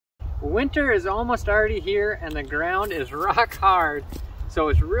Winter is almost already here and the ground is rock hard. So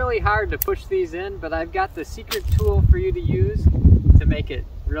it's really hard to push these in, but I've got the secret tool for you to use to make it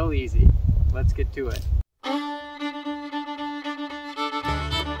real easy. Let's get to it.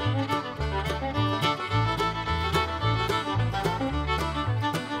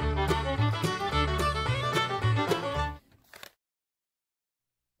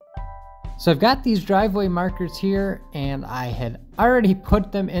 So I've got these driveway markers here, and I had already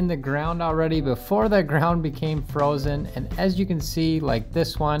put them in the ground already before the ground became frozen. And as you can see, like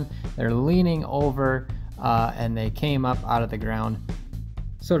this one, they're leaning over and they came up out of the ground.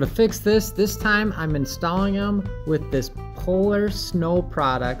 So to fix this time I'm installing them with this Polar Snow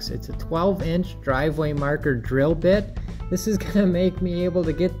Products. It's a 12-inch driveway marker drill bit. This is gonna make me able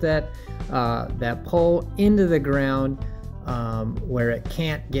to get that pole into the ground where it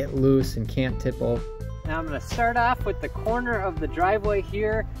can't get loose and can't tip over. Now I'm going to start off with the corner of the driveway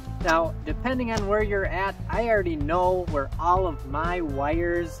here. Now depending on where you're at, I already know where all of my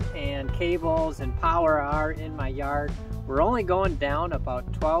wires and cables and power are in my yard. We're only going down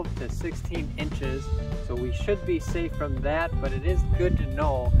about 12 to 16 inches, so we should be safe from that, but it is good to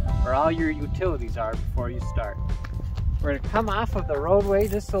know where all your utilities are before you start. We're going to come off of the roadway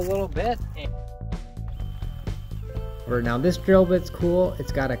just a little bit. Now this drill bit's cool.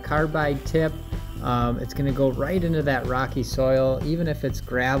 It's got a carbide tip. It's going to go right into that rocky soil. Even if it's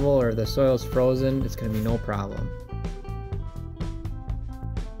gravel or the soil's frozen, it's going to be no problem.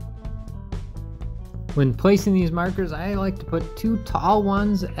 When placing these markers, I like to put 2 tall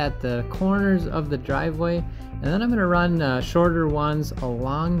ones at the corners of the driveway, and then I'm going to run shorter ones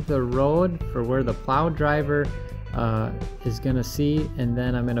along the road for where the plow driver is going to see, and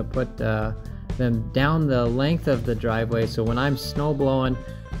then I'm going to put them down the length of the driveway, so when I'm snow blowing,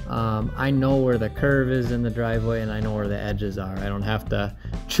 I know where the curve is in the driveway and I know where the edges are. I don't have to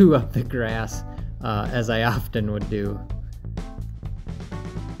chew up the grass as I often would do.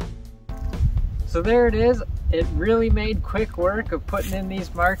 So there it is. It really made quick work of putting in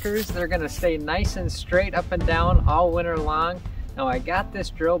these markers. They're going to stay nice and straight up and down all winter long. Now I got this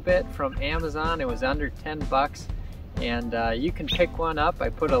drill bit from Amazon. It was under 10 bucks. And you can pick one up. I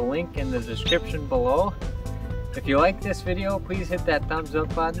put a link in the description below. If you like this video, please hit that thumbs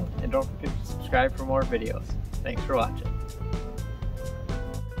up button and don't forget to subscribe for more videos. Thanks for watching.